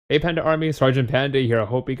Hey Panda Army, Sergeant Panda here. I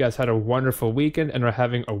hope you guys had a wonderful weekend and are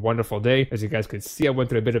having a wonderful day. As you guys could see, I went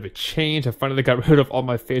through a bit of a change. I finally got rid of all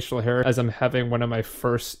my facial hair as I'm having one of my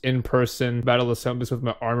first in-person battle assemblies with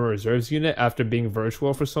my Armor Reserves unit after being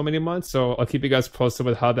virtual for so many months. So I'll keep you guys posted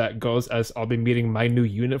with how that goes as I'll be meeting my new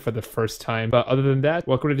unit for the first time. But other than that,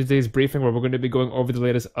 welcome to today's briefing where we're going to be going over the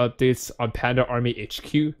latest updates on Panda Army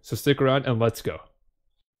HQ. So stick around and let's go.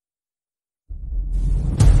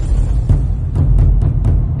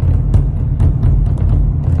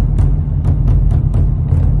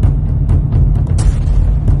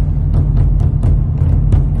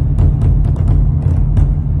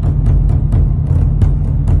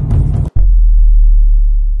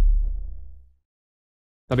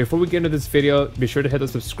 Now before we get into this video, be sure to hit the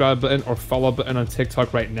subscribe button or follow button on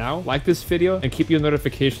TikTok right now, like this video, and keep your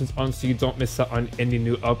notifications on so you don't miss out on any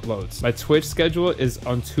new uploads. My Twitch schedule is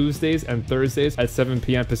on Tuesdays and Thursdays at 7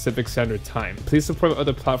 p.m. Pacific Standard Time. Please support my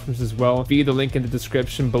other platforms as well via the link in the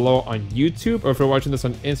description below on YouTube, or if you're watching this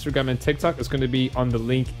on Instagram and TikTok, it's going to be on the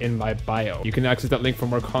link in my bio. You can access that link for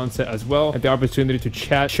more content as well, and the opportunity to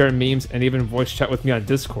chat, share memes, and even voice chat with me on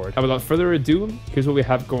Discord. Now without further ado, here's what we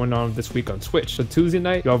have going on this week on Twitch. So Tuesday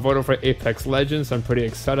night, y'all voted for Apex Legends. I'm pretty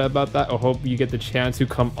excited about that. I hope you get the chance to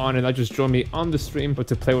come on and not just join me on the stream, but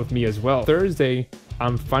to play with me as well. Thursday,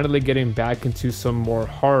 I'm finally getting back into some more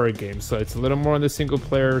horror games, so it's a little more on the single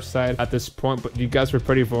player side at this point, but you guys were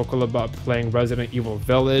pretty vocal about playing Resident Evil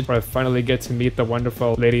Village, where I finally get to meet the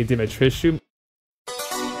wonderful Lady Dimitrishu.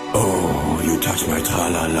 Oh, you touch my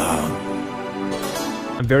tra-la-la.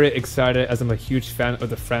 I'm very excited as I'm a huge fan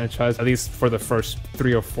of the franchise, at least for the first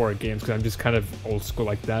 3 or 4 games, because I'm just kind of old school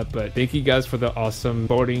like that. But thank you guys for the awesome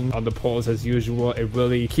voting on the polls as usual. It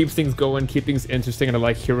really keeps things going, keep things interesting, and I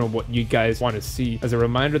like hearing what you guys want to see. As a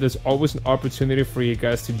reminder, there's always an opportunity for you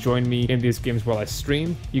guys to join me in these games while I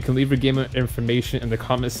stream. You can leave your game information in the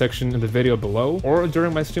comment section in the video below, or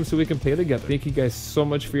during my stream so we can play together. Thank you guys so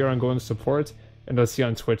much for your ongoing support, and I'll see you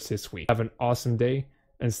on Twitch this week. Have an awesome day,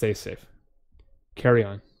 and stay safe. Carry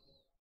on.